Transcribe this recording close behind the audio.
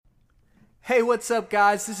Hey, what's up,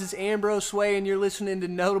 guys? This is Ambrose Way, and you're listening to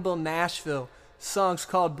Notable Nashville. The song's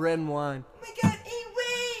called Bread and Wine. Oh my God, E-Way!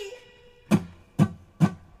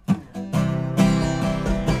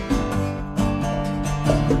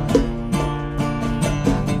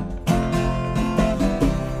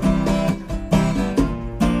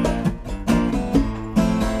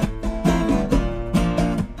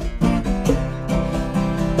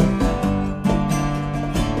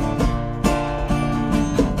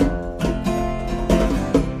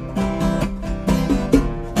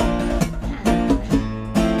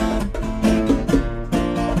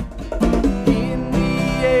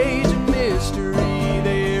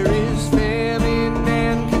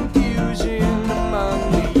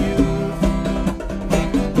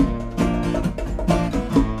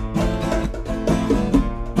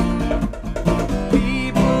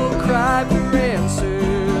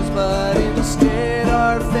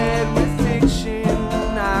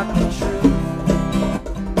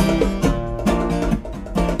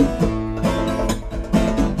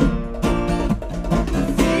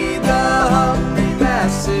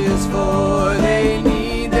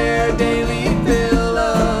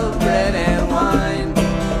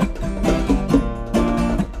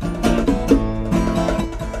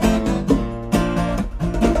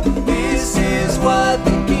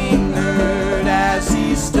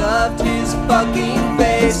 Fucking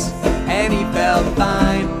face, and he felt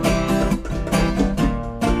fine.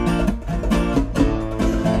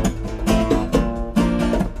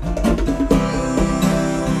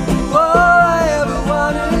 All I ever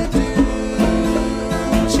wanted to do,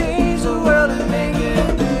 change the world and make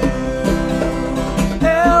it new.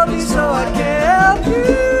 Help me so I can help you.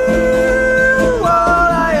 All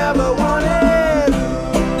I ever wanted,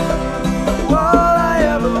 all I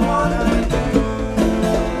ever wanted to do.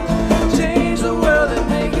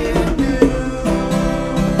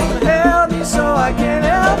 So I can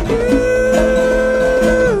help you.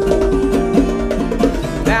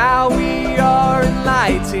 Now we are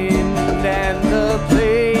enlightened and the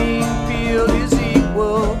playing field is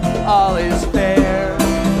equal, all is fair.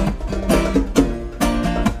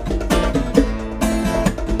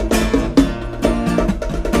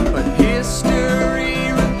 But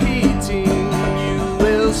history repeating, you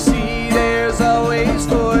will see there's always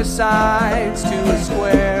four sides to a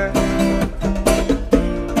square.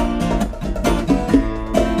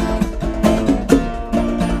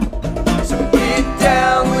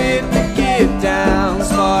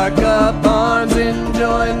 Spark up arms and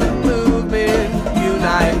join the movement,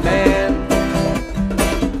 unite man.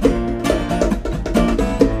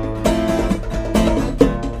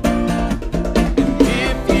 And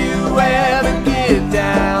if you ever get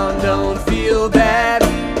down, don't feel bad,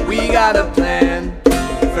 we got a plan.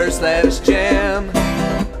 First let us jam.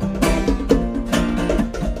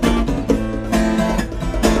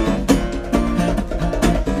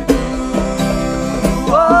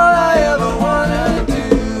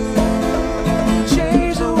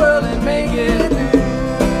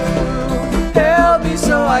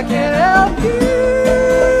 So I can help you.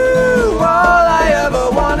 All I ever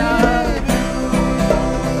wanna do,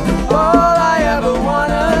 all I ever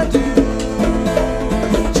wanna do,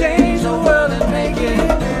 change the world and make it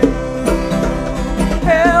new.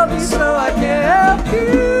 Help me so I can help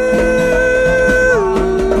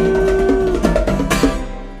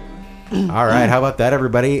you. All right, how about that,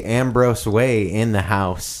 everybody? Ambrose Way in the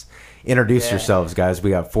house. Introduce yourselves, guys. We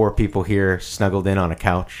got 4 people here snuggled in on a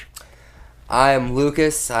couch. I'm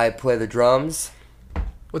Lucas. I play the drums.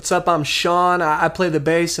 What's up? I'm Sean. I play the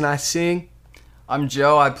bass and I sing. I'm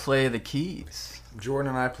Joe. I play the keys. Jordan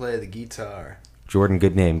and I play the guitar. Jordan,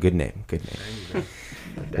 good name, good name, good name.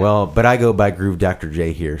 Well, but I go by Groove Dr.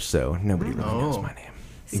 J here, so nobody really knows my name.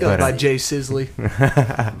 Go by Jay Sisley.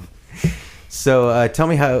 So tell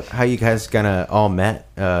me how you guys kind of all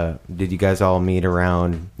met. Did you guys all meet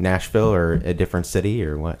around Nashville or a different city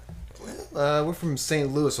or what? We're from St.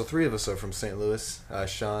 Louis, so 3 of us are from St. Louis.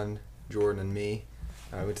 Sean, Jordan, and me.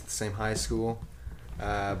 We went to the same high school.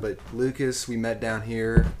 But Lucas, we met down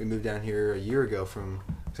here. We moved down here a year ago from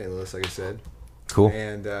St. Louis, like I said. Cool.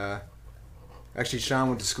 And actually, Sean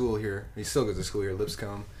went to school here. He still goes to school here at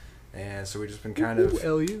Lipscomb. And so we've just been kind of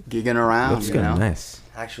LU gigging around. Lipscomb, nice.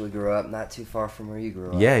 Actually grew up not too far from where you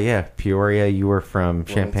grew up. Yeah. Peoria, you were from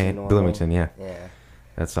Champaign, Bloomington, yeah. Yeah.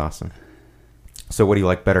 That's awesome. So what do you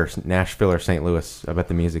like better, Nashville or St. Louis? I bet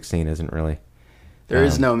the music scene isn't really... There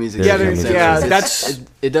is no music.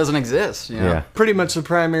 It doesn't exist. You know? Yeah. Pretty much the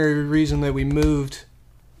primary reason that we moved.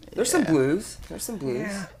 There's some blues. There's some blues.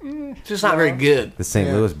 Just not very good. The St.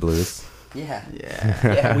 Louis Blues. Yeah.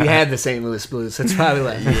 Yeah. We had the St. Louis Blues. That's probably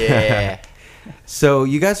like, Yeah. So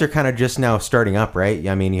you guys are kind of just now starting up, right?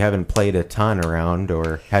 I mean, you haven't played a ton around,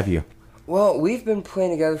 or have you? Well, we've been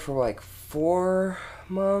playing together for like 4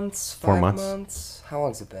 months, 5 4 months? months. How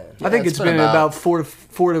long's it been? I think it's it's been been about- about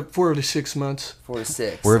 4 to 6 months. 4 to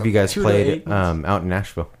 6. Where have you guys 2 to played 8 months. out in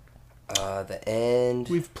Nashville? The end.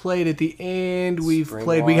 We've played at the end. We've Spring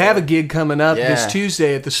played. We Water. have a gig coming up Yeah. this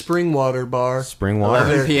Tuesday at the Springwater Bar. Springwater.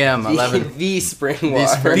 11 p.m. 11. The spring The water.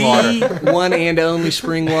 spring water. The one and only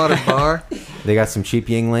Springwater Bar. They got some cheap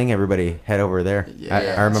Yingling. Everybody head over there. Yeah. I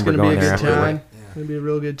It's remember gonna going be a there good after work. time. It's gonna be a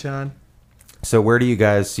real good time. So where do you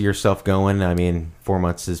guys see yourself going? I mean, 4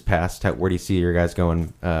 months has passed. Where do you see your guys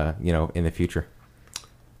going? In the future.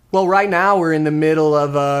 Well, right now we're in the middle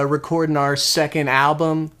of recording our second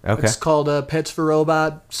album. Okay. It's called Pets for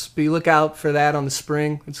Robots. Be look out for that on the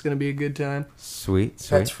spring. It's gonna be a good time. Sweet.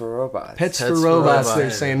 Pets for robots. Pets for for robots. robots.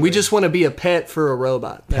 They're saying we just want to be a pet for a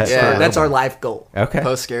robot. That's, Pet for a that's our robot. life goal. Okay.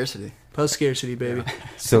 Post scarcity. Post scarcity, baby.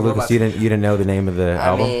 So Lucas, you didn't know the name of the I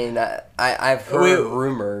album? mean, I've heard Wait,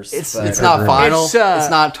 rumors. it's- but It's not final. It's, It's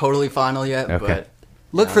not totally final yet, Okay. but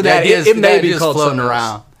Look for the that. idea's- It may the be idea's called floating something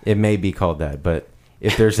around. else. It may be called that, but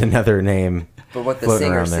if there's another name, But what the floating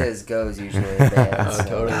singer around there. says goes usually in bands. so.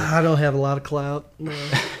 totally. I don't have a lot of clout. No.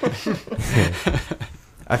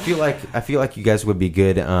 I feel like you guys would be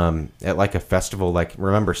good at like a festival. Like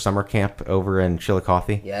remember summer camp over in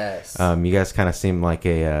Chillicothe? Yes. You guys kind of seem like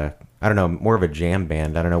a I don't know, more of a jam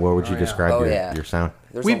band. I don't know. What would you describe Oh, your, yeah. your sound?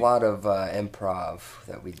 There's we- a lot of improv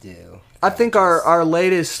that we do. I think our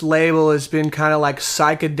latest label has been kind of like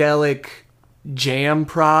psychedelic jam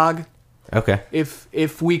prog, Okay.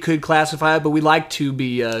 if we could classify it, but we like to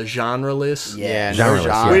be genreless. Yeah, Genreless,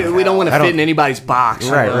 no yeah. We don't want to I don't- fit in anybody's box.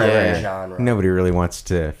 Right, you know? right, Yeah, right. genre. Nobody really wants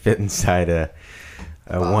to fit inside a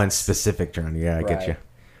box. one specific genre. Yeah, I get Right. you.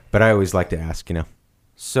 But I always like to ask,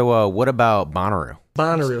 So, what about Bonnaroo?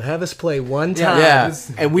 Bonnaroo, have us play one time, Yeah.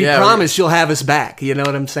 and we Yeah, promise you'll have us back. You know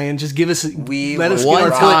what I'm saying? Just give us, let us get one our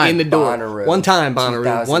time, foot in the door. Bonnaroo, One time,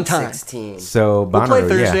 Bonnaroo. One time. 2016. So, We'll Bonnaroo, play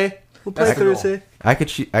Thursday. yeah. We'll play That's the goal. Thursday. I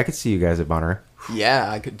could see you guys at Bonnaroo. Yeah,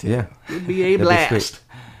 I could too. Yeah. It'd be a That'd be blast. sweet.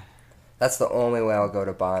 That's the only way I'll go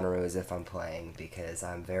to Bonnaroo is if I'm playing because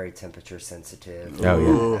I'm very temperature sensitive.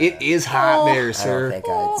 Oh, yeah. It is hot there, I don't sir. think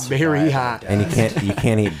I'd survive Very in the hot. And you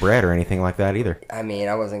can't eat bread or anything like that either. I mean,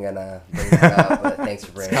 I wasn't gonna bring that up, but thanks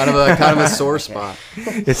for bringing Kind it of a sore spot.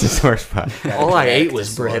 It's a sore spot. up. All I ate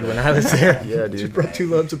was bread when I was there. Yeah, Just dude. brought 2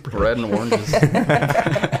 loaves of bread. Bread and oranges.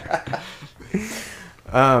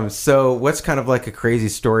 So what's kind of like a crazy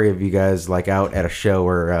story of you guys like out at a show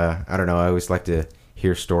or I don't know, I always like to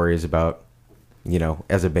hear stories about,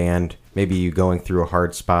 as a band, maybe you going through a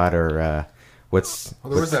hard spot or what's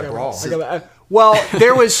Well, there was that brawl. Well,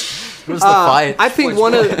 there was. was the fight? I think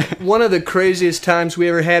one of the craziest times we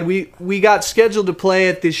ever had. We got scheduled to play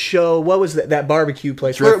at this show. What was that barbecue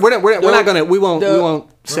place? We're not gonna. We won't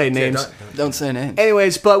say names. Don't say names.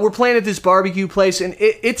 Anyways, but we're playing at this barbecue place, and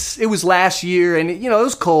it was last year, and it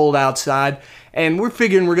was cold outside, and we're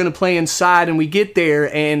figuring we're gonna play inside, and we get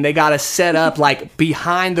there, and they got us set up like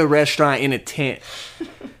behind the restaurant in a tent.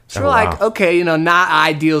 So we're like, wow. okay, not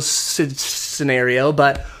ideal scenario,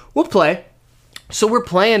 but we'll play. So we're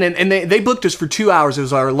playing, and they booked us for 2 hours. It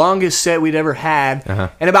was our longest set we'd ever had. Uh-huh.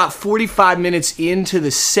 And about 45 minutes into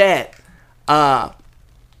the set,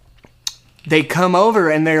 they come over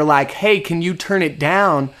and they're like, hey, can you turn it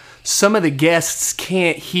down? Some of the guests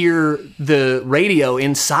can't hear the radio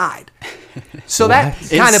inside. So that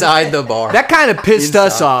kind Inside of the bar. that kind of pissed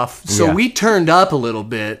us Inside. off. So Yeah. we turned up a little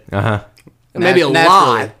bit, Uh-huh. maybe a naturally,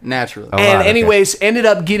 lot. Naturally. Oh. And wow, okay. anyways, ended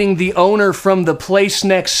up getting the owner from the place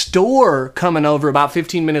next door coming over about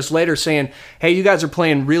 15 minutes later saying, hey, you guys are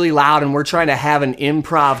playing really loud and we're trying to have an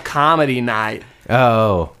improv comedy night.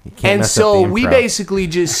 Oh, you can't And mess up so the we improv. basically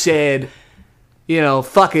just said,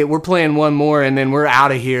 fuck it, we're playing one more and then we're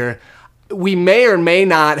out of here. We may or may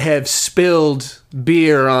not have spilled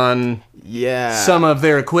beer on Yeah. some of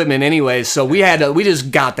their equipment anyways, so we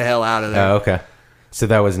just got the hell out of there. Oh, okay. So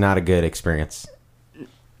that was not a good experience.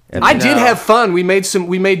 I did No. have fun. We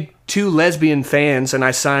made 2 lesbian fans, and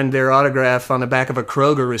I signed their autograph on the back of a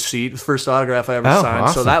Kroger receipt. The first autograph I ever Oh, signed,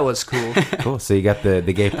 so awesome. that was cool. Cool. So you got the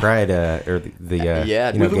gay pride or the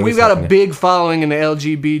Yeah, gays We've got a helping you. big following in the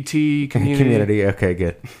LGBT community. Okay,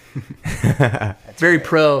 good. Very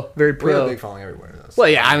pro. Very We have a pro. big following everywhere. Though. Well,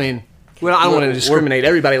 yeah, I mean, I don't want to discriminate.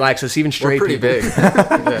 Everybody likes us, even We're straight pretty people. big.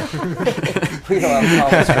 We don't have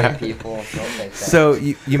problems straight people. Don't think that. So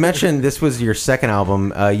you mentioned this was your second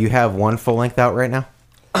album. You have one full length out right now.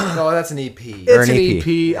 No, that's an EP. Or It's an an EP.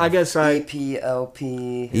 EP. I guess I.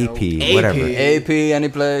 APLP. EP, whatever. AP, any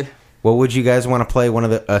play. Well, would you guys want to play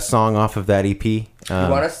a song off of that EP? You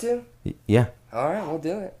want us to? Yeah. All right, we'll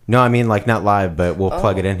do it. No, I mean like not live, but we'll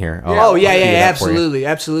plug it in here. Oh, yeah, I'll yeah, cue it up for you. absolutely,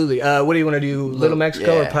 absolutely. What do you want to do, Little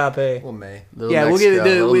Mexico or yeah. Pape? Well, May. Little Yeah, we'll Mexico, get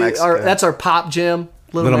Little Mexico. that's our pop gem.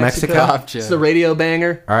 Little Mexico. Pop It's gem. the radio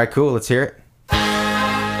banger. All right, cool. Let's hear it.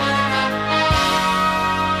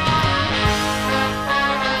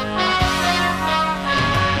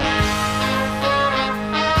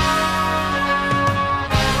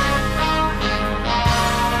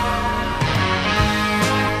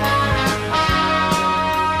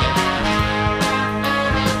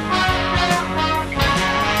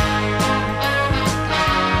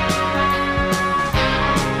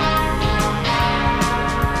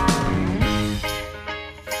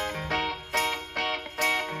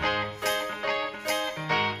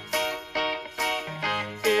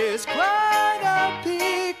 It's quite a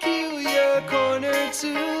peculiar corner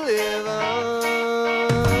to live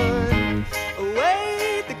on.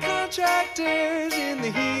 Await the contractors in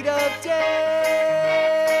the heat of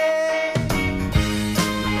day.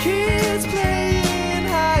 Kids playing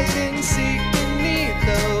hide and seek beneath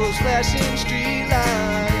those flashing street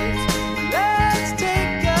lights. Let's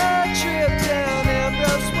take a trip down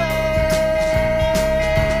Ambrose Way.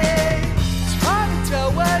 It's hard to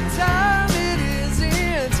tell what time it is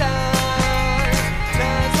in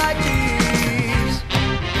times like these.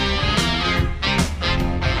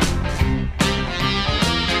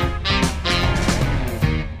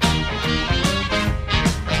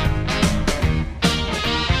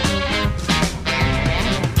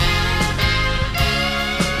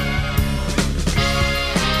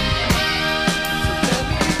 Let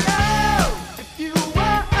me know if you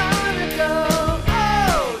wanna go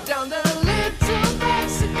down the Little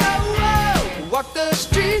Mexico. Walk the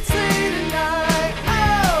streets late at night.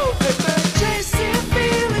 Paper chasing,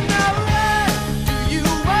 feeling alright. Do you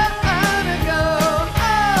wanna go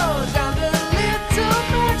down the Little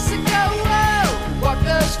Mexico? Walk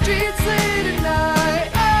the streets late at night.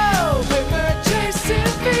 Paper chasing,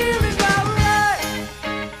 feeling alright.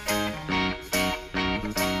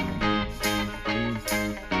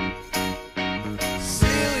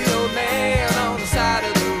 Silly old man on the side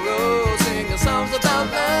of the road, singing songs about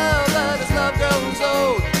love, but his love grows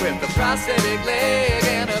old. With a prosthetic leg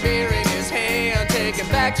and a beer in his hand, taking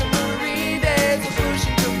back to Marine days of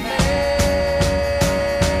pushing to play.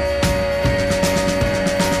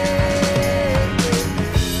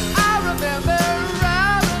 I remember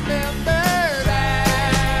back in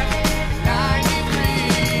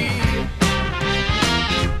 '93.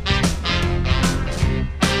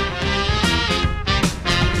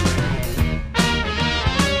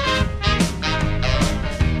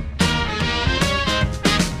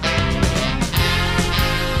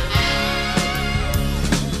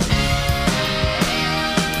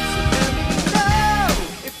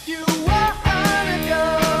 If you wanna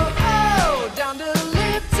go down to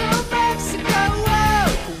Little Mexico,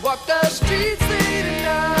 walk the streets late at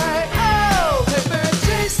night. Paper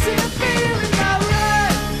chasing, feeling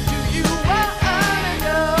alright. Do you wanna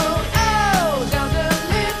go down to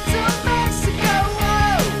Little Mexico?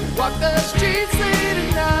 Walk the streets late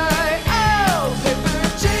at night. Paper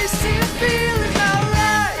chasing, feeling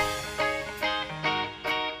alright.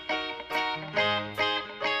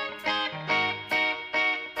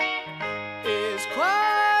 It's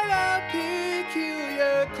quite a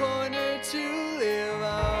peculiar corner to live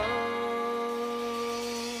on.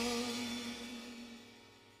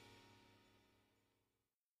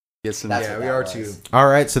 Get some. That's Yeah, what we that are was. too. All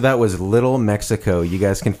right, so that was Little Mexico. You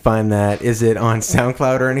guys can find that. Is it on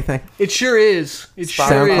SoundCloud or anything? It sure is. It sure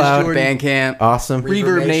SoundCloud, is, Jordan. Bandcamp. Awesome.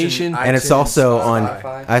 Reverb Nation. And it's iTunes, also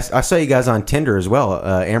Spotify. on. I saw you guys on Tinder as well.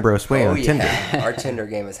 Ambrose Way Oh on Tinder. yeah, our Tinder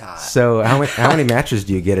game is hot. So how many matches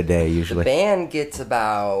do you get a day usually? Band gets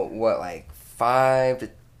about what, like 5 to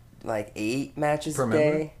 8 matches Per a member?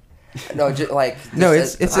 day. No, just like No,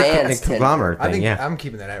 just it's a band's Tinder. conglomerate I thing. think Yeah. I'm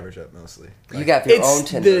keeping that average up mostly. You got your It's own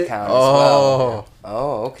Tinder the- account as well. Oh.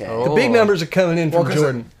 Oh, okay. Oh. The big numbers are coming in Well, from 'cause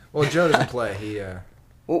Jordan. Joe doesn't play. He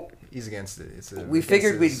Well, he's against it. It's we against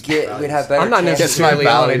figured his we'd values. have better I'm not chances. necessarily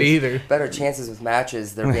on it values. either. Better chances with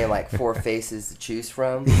matches. There being like 4 faces to choose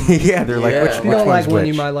from. Yeah, they're like Yeah. which If which you don't one's like one, which?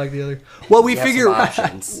 you might like the other. Well, we You have figure some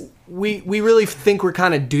options. we really think we're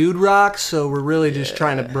kind of dude rock, so we're really just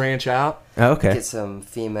trying to branch out. Oh, okay. Get some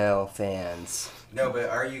female fans. No, but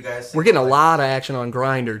are you guys? We're getting a lot of action on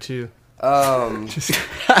Grinder too. We have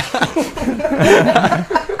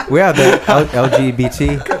the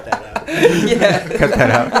LGBT. Yeah. Cut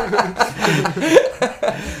that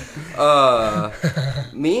out.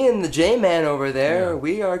 Me and the J-Man over there,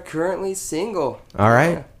 we are currently single. All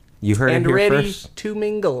right. You heard And it here ready first. to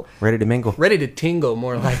mingle. Ready to mingle. Ready to tingle,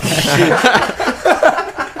 more like.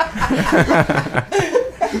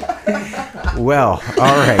 Well,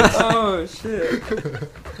 all right. Oh shit.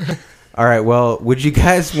 All right, well, would you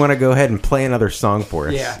guys want to go ahead and play another song for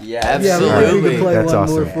us? Yeah. Yeah, we Absolutely. can play That's one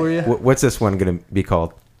awesome. more for you. What's this one going to be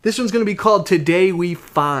called? This one's going to be called Today We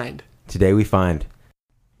Find. Today We Find.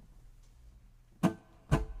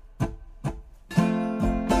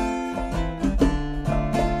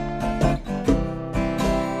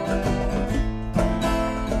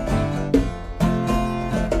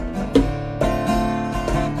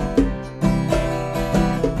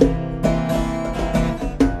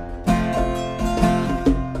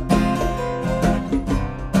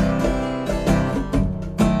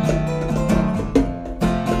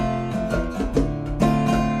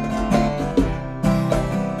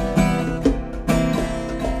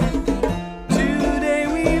 Today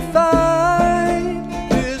we find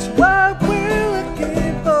just what we're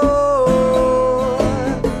looking for.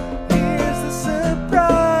 Here's the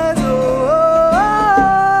surprise.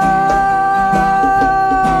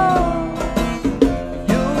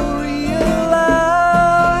 You'll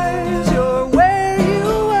realize you're where you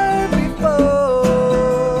were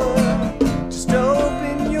before. Just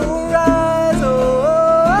open your eyes.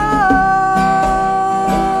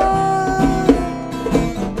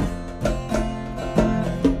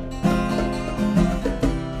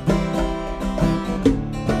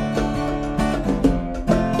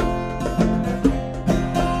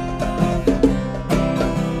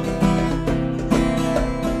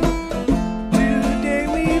 Today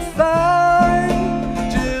we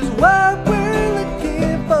find just what we're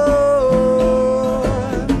looking for.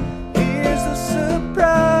 Here's the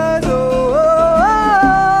surprise.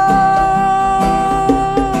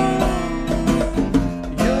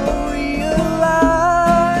 You'll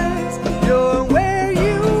realize you're where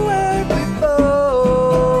you were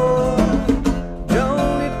before.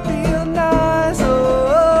 Don't it feel nice?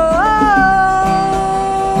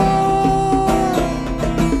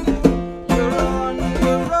 You're on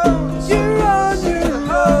your own. You're on your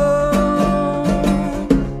own.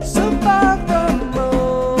 So far from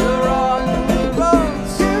home. You're on your own.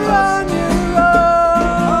 You're on your own.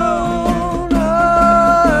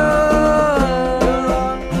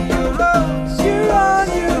 You're on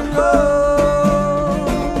your own.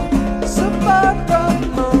 So far from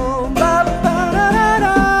home.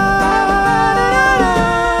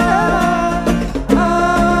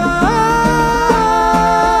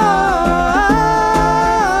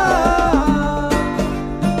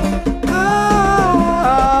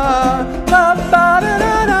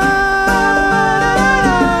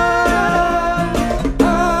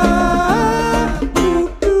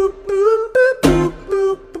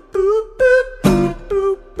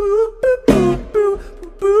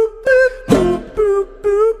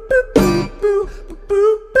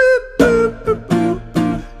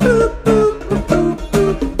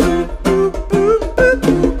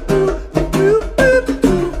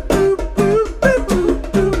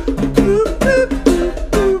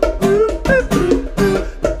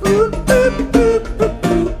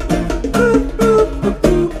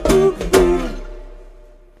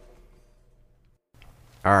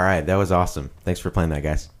 All right, that was awesome. Thanks for playing that,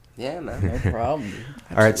 guys. Yeah, man. No problem. Dude.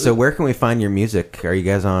 All right, so where can we find your music? Are you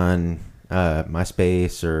guys on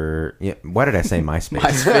MySpace or... Yeah, why did I say MySpace?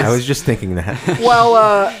 MySpace. I was just thinking that.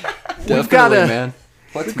 Well, we've got Definitely, a man.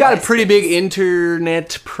 we've got a pretty big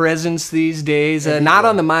internet presence these days. Not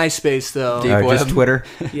on the MySpace though. Deep Just web. Twitter?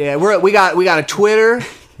 Yeah, we got a Twitter.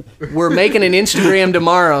 We're making an Instagram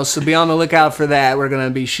tomorrow, so be on the lookout for that. We're gonna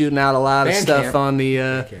be shooting out a lot of Bandcamp. stuff on the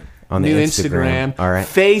On the new Instagram. Instagram. All right.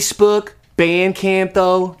 Facebook, Bandcamp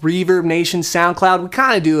though, Reverb Nation, SoundCloud. We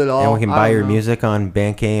kind of do it all. And we can I buy don't your know. music on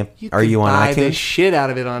Bandcamp. Are could you on buy the iTunes? shit out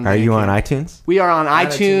of it on. Are you on Bandcamp. iTunes? We are on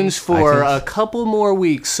iTunes for iTunes. a couple more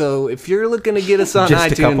weeks. So if you're looking to get us on Just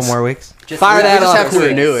iTunes, a couple more weeks? Fire we that just up have to quick.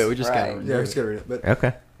 renew it. We just Right. got Yeah, we're just gonna read it. But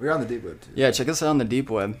Okay. we're on the deep web too. Yeah, check us out on the deep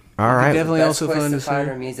web. All right. definitely Best also place fun to to find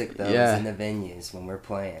see. our music though Yeah. is in the venues when we're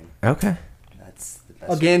playing. Okay. That's the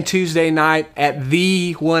best. Again, Tuesday night at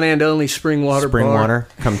the one and only Springwater Bar. Springwater.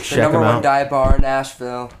 Come the check number them one out. dive bar in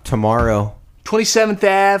Nashville. Tomorrow. 27th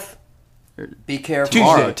Ave. Be careful.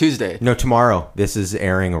 Tomorrow, Tuesday. No, tomorrow. This is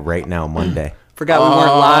airing right now, Monday. Forgot we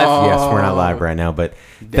weren't live. Yes, we're not live right now, but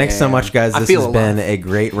thanks so Damn. much, guys. I This feel has been alive. a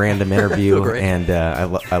great random interview, great. and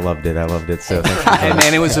I loved it. I loved it. So thanks for Hey joining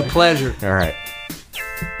man, it was a pleasure. All right.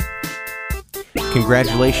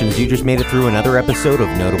 Congratulations, you just made it through another episode of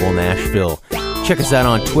Notable Nashville. Check us out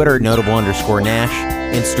on Twitter,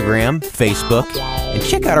 notable_Nash, Instagram, Facebook, and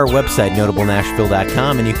check out our website,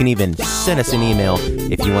 notablenashville.com, and you can even send us an email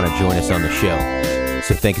if you want to join us on the show.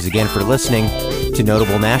 So thanks again for listening to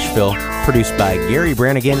Notable Nashville, produced by Gary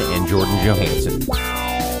Brannigan and Jordan Johansson.